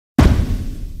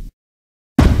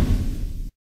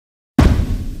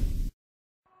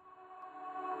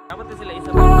all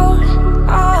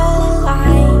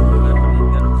alive.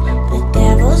 The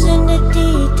devil's in the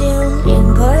detail,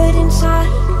 lingered inside.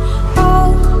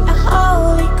 Oh, a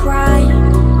holy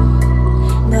crime.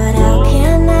 But how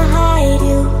can I hide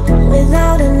you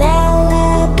without an alibi?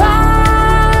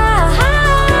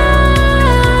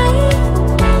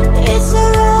 It's a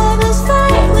lover's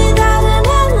fight without an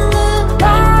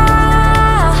alibi.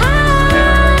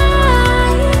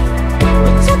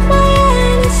 You took my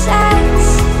innocence.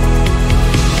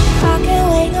 I can't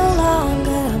wait no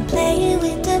longer. I'm playing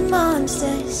with the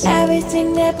monsters.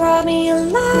 Everything that brought me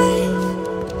alive.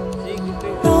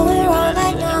 Rolling around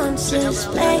like nonsense,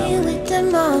 playing with the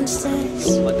monsters.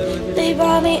 They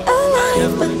brought me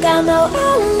alive, but got no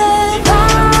alibi.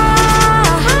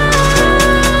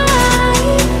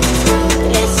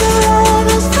 It's a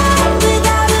lover's fight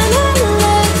without an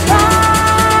alibi.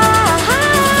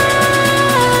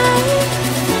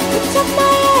 You took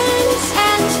my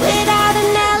innocence without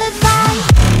an alibi.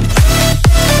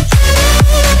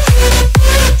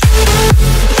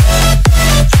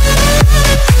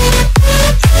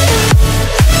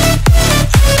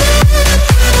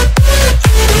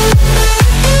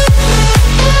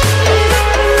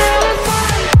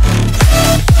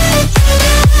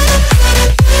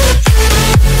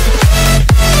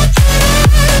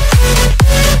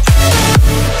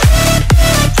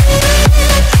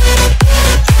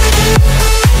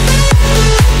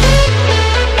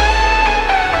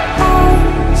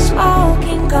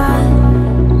 Smoking gun,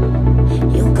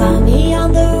 you got me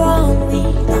on the run. We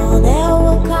know that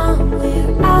will come.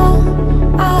 We're out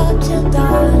up till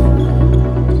dawn.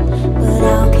 But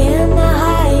how can I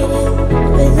hide you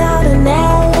without an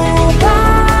alibi?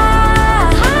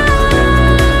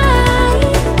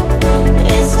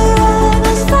 It's a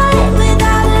lover's fight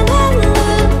without an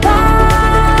alibi.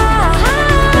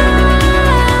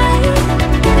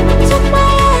 You took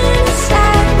my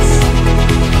innocence.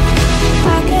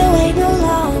 I can't wait no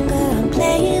longer. I'm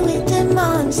playing with the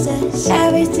monsters.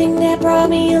 Everything that brought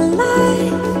me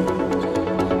alive.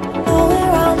 Going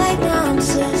around like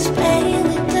nonsense, playing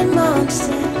with the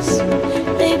monsters.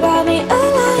 They brought me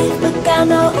alive, but got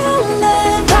no alibi.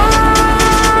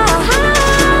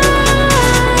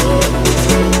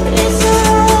 It's a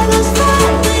lover's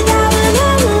fight without an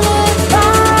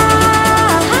alibi.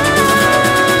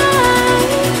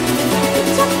 You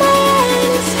took my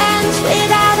innocence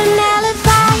without an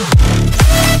alibi.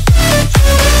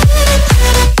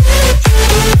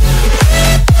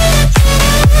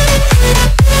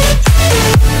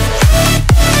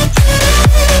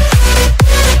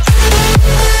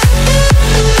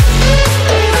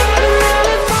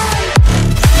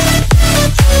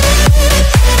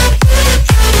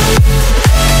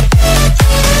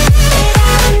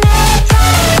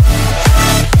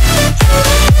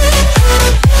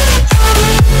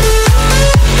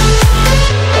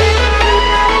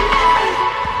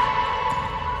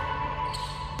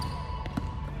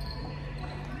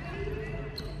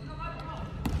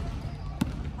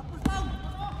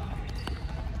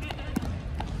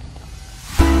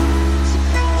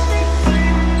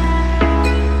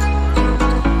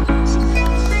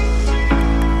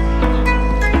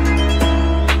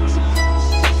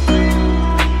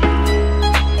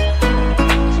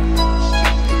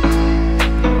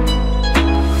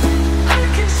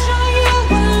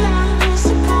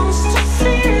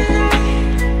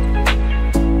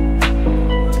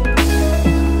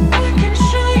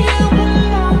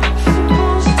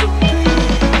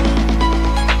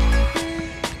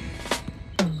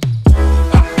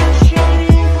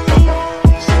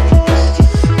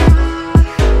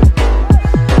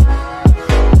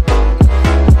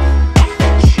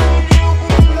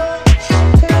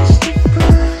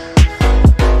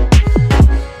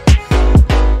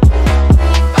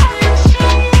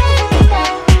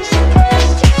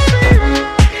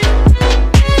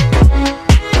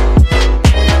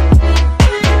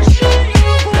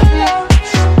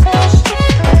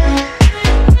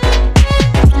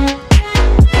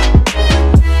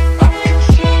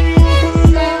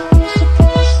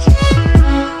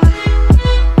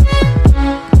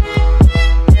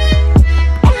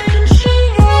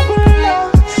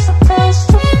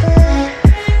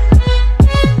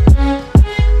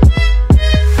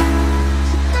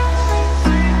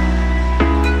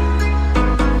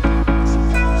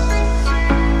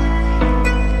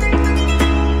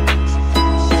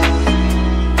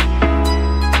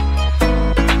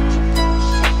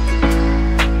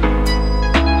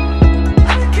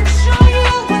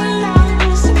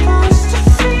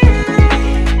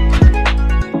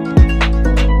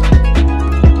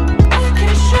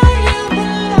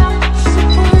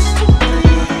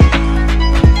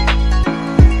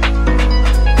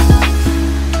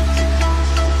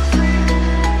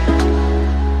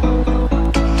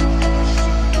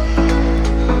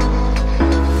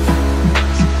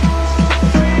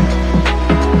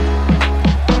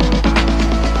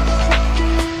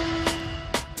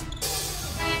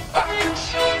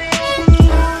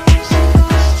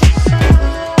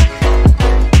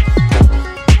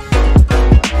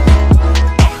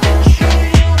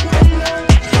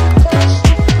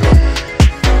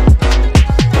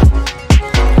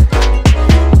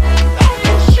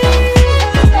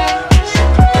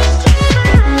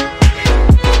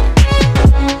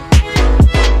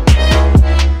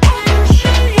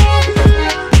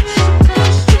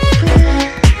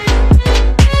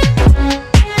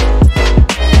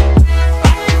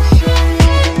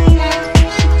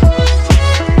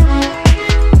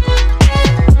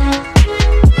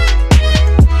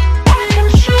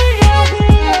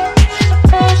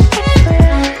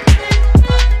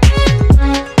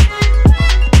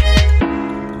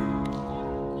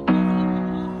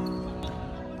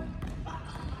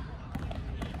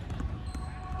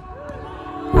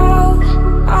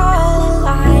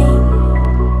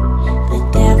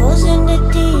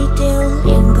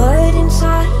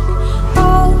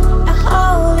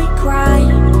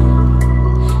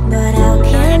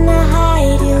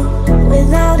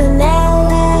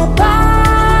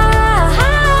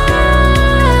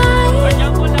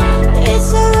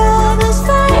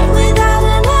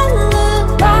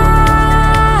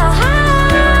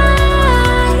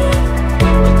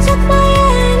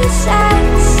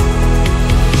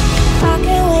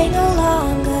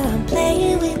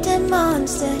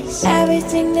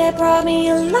 brought me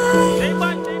alive.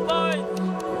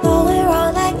 Going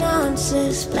wrong like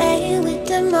nonsense, playing with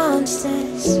the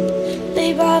monsters.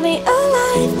 They brought me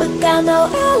alive, but got no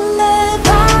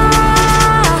alibi.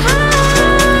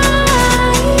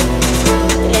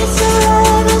 It's a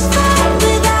rebel's fight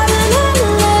without an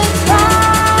alibi.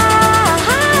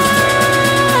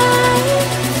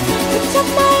 Took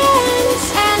my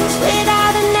innocence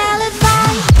without an alibi.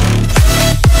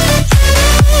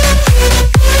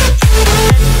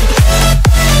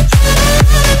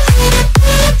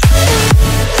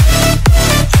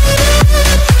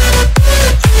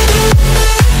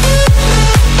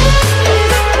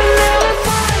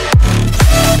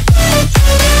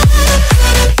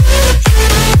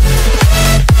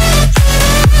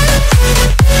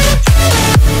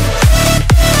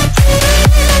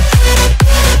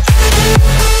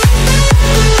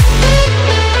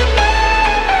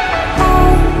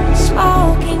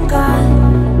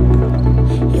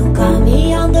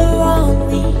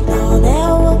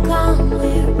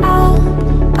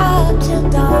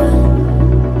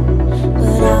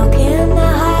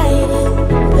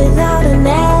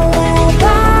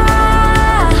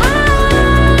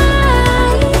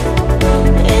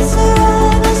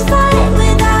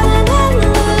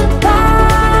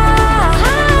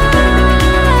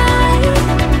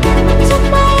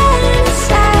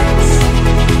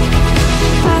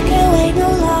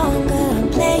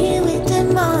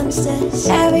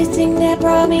 Everything that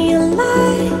brought me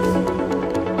alive.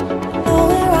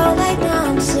 Going wrong like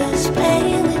nonsense,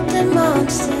 playing with the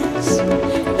monsters.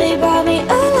 They brought me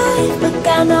alive, but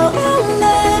got no